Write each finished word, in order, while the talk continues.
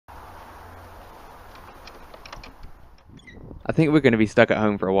I think we're going to be stuck at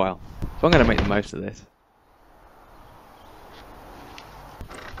home for a while, so I'm going to make the most of this.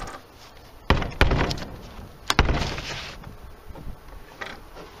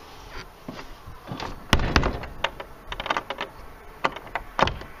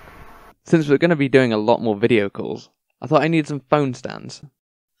 Since we're going to be doing a lot more video calls, I thought I needed some phone stands.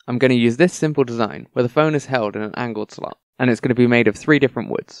 I'm going to use this simple design where the phone is held in an angled slot, and it's going to be made of 3 different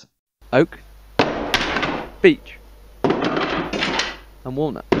woods: oak, beech, and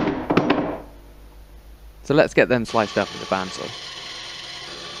walnut. So let's get them sliced up with a bandsaw.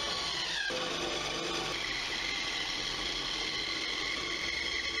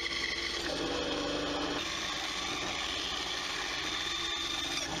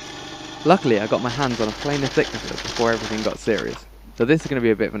 Luckily I got my hands on a planer thicknesser before everything got serious, so this is going to be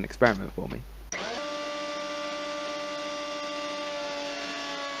a bit of an experiment for me.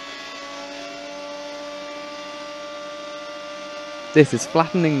 This is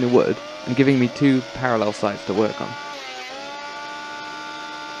flattening the wood and giving me 2 parallel sides to work on.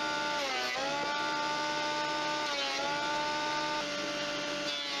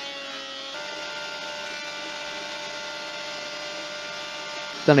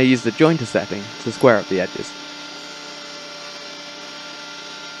 Then I use the jointer setting to square up the edges.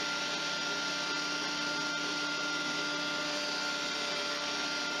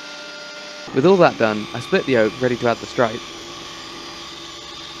 With all that done, I split the oak ready to add the stripe,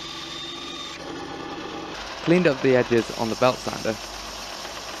 cleaned up the edges on the belt sander,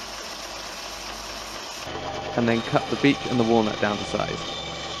 and then cut the beech and the walnut down to size.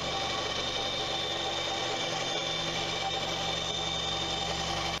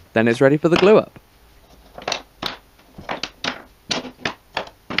 Then it's ready for the glue up.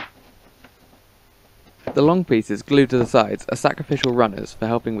 The long pieces glued to the sides are sacrificial runners for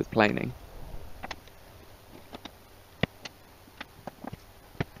helping with planing.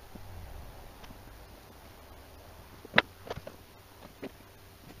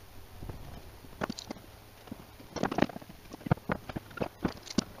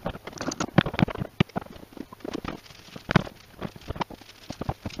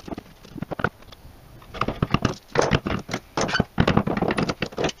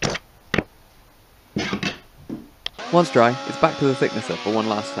 Once dry, it's back to the thicknesser for one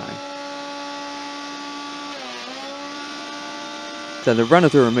last time. Then the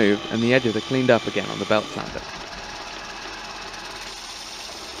runners are removed and the edges are cleaned up again on the belt sander.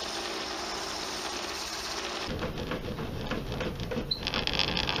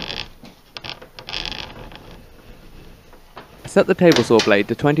 Set the table saw blade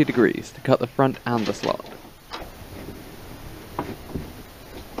to 20 degrees to cut the front and the slot.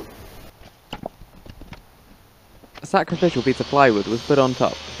 A sacrificial piece of plywood was put on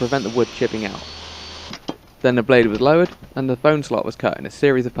top to prevent the wood chipping out. Then the blade was lowered and the phone slot was cut in a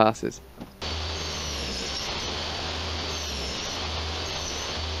series of passes.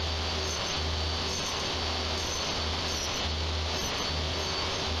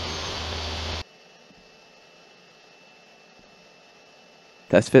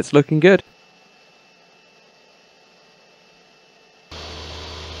 Test fit's looking good.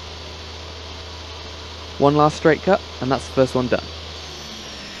 One last straight cut, and that's the first one done.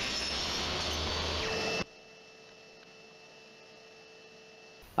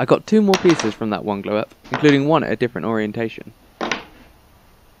 I got 2 more pieces from that one glue up, including one at a different orientation.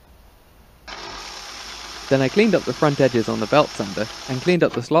 Then I cleaned up the front edges on the belt sander and cleaned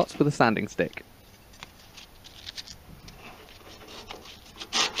up the slots with a sanding stick.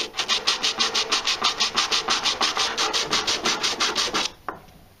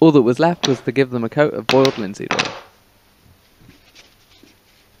 All that was left was to give them a coat of boiled linseed oil.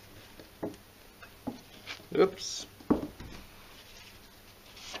 Oops.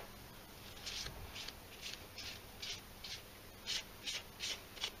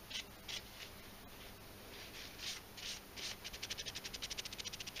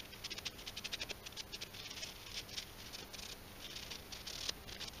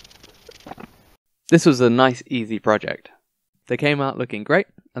 This was a nice, easy project. They came out looking great,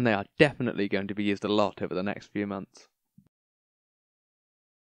 and they are definitely going to be used a lot over the next few months.